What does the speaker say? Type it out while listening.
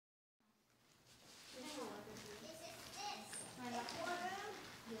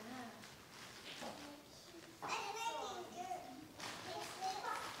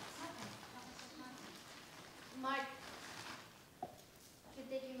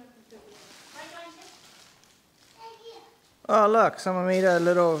Oh, look, someone made a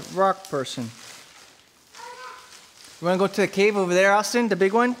little rock person. You want to go to the cave over there, Austin? The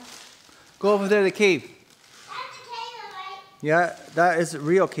big one? Go over there to the cave. That's the cave, right? Yeah, that is a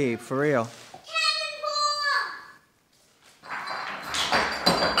real cave, for real.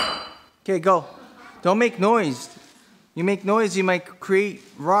 Okay, go. Don't make noise. You make noise, you might create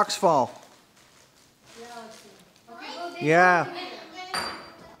rocks fall. Yeah.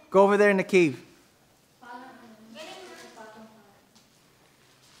 Go over there in the cave.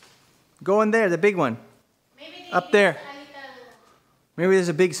 Go in there, the big one. Up there. Maybe there's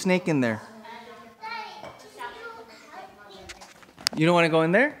a big snake in there. You don't want to go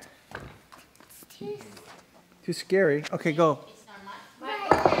in there? Too scary. Okay, go.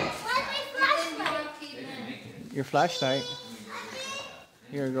 Your flashlight.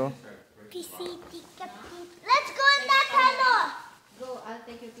 Here you go. Let's go in that tunnel. Go, I'll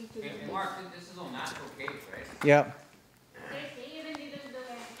take your picture. Hey, Mark, this is a natural cave, right? Yep.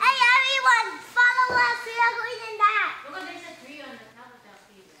 Hey everyone, follow us. We are going in that. Look, there's a tree on the top of that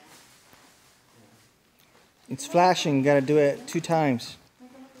cave. It's flashing. You gotta do it 2 times.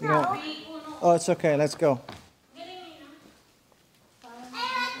 You don't. Oh, it's okay. Let's go. Hey, let's go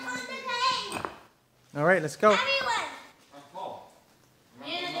in the cave. All right, let's go. Everyone.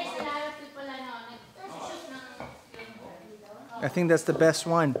 I think that's the best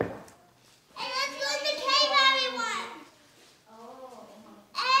one. Hey, let's go in the cave, everyone.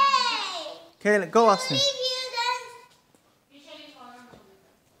 Hey. Okay, go, Austin.